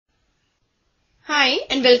Hi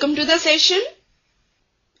and welcome to the session.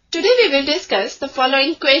 Today we will discuss the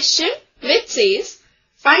following question which says,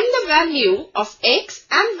 find the value of x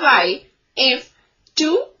and y if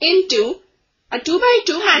 2 into a 2 by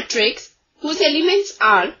 2 matrix whose elements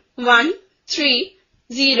are 1, 3,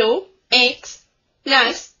 0, x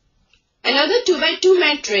plus another 2 by 2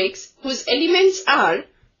 matrix whose elements are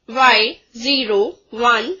y, 0,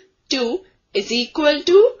 1, 2 is equal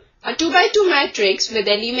to a 2 by 2 matrix with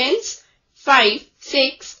elements 5,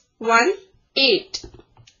 6, 1, 8.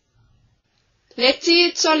 Let's see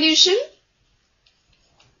its solution.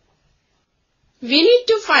 We need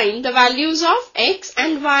to find the values of x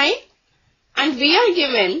and y, and we are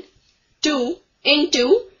given 2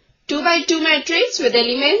 into 2 by 2 matrix with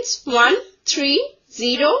elements 1, 3,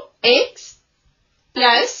 0, x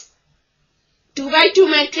plus 2 by 2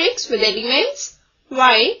 matrix with elements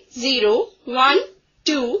y, 0, 1,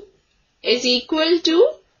 2 is equal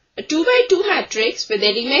to a 2 by 2 matrix with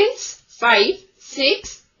elements 5,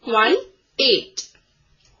 6, 1, 8.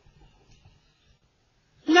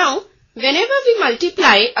 Now, whenever we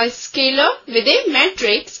multiply a scalar with a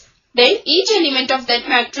matrix, then each element of that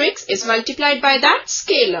matrix is multiplied by that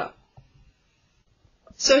scalar.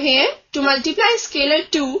 So here, to multiply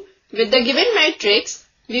scalar 2 with the given matrix,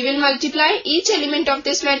 we will multiply each element of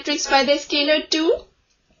this matrix by the scalar 2.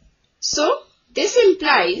 So, this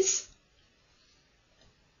implies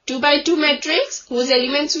 2 by 2 matrix whose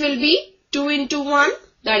elements will be 2 into 1,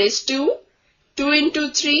 that is 2, 2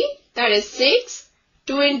 into 3, that is 6,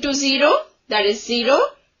 2 into 0, that is 0,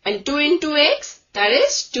 and 2 into x, that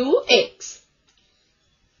is 2x,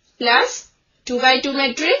 plus 2 by 2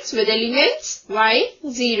 matrix with elements y,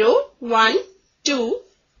 0, 1, 2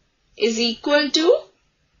 is equal to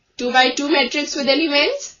 2 by 2 matrix with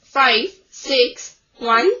elements 5, 6,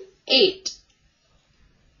 1, 8.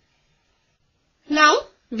 Now,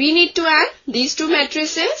 we need to add these two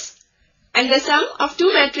matrices, and the sum of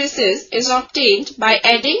two matrices is obtained by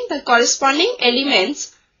adding the corresponding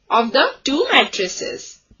elements of the two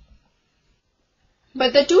matrices.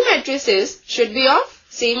 But the two matrices should be of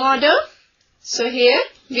same order. So here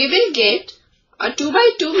we will get a 2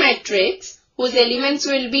 by 2 matrix whose elements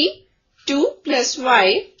will be 2 plus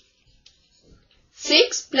y,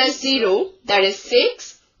 6 plus 0, that is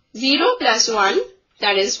 6, 0 plus 1,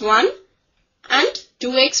 that is 1, and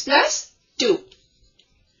 2x plus 2.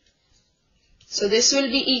 So this will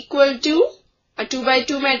be equal to a 2 by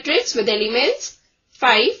 2 matrix with elements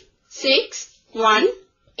 5, 6, 1,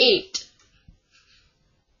 8.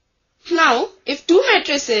 Now, if two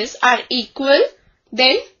matrices are equal,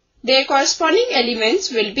 then their corresponding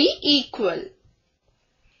elements will be equal.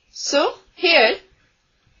 So, here,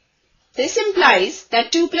 this implies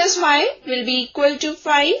that 2 plus y will be equal to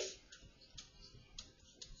 5.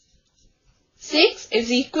 6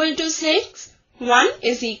 is equal to 6, 1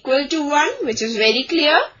 is equal to 1, which is very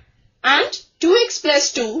clear, and 2x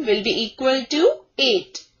plus 2 will be equal to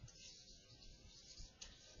 8.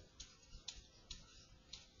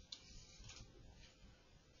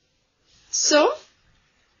 So,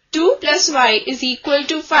 2 plus y is equal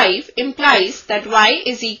to 5 implies that y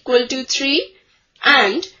is equal to 3,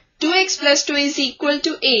 and 2x plus 2 is equal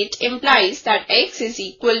to 8 implies that x is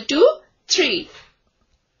equal to 3.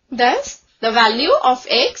 Thus, the value of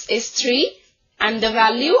x is 3 and the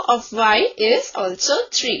value of y is also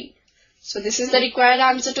 3. So this is the required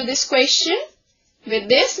answer to this question. With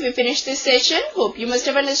this, we finish this session. Hope you must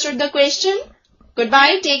have understood the question.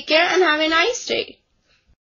 Goodbye, take care and have a nice day.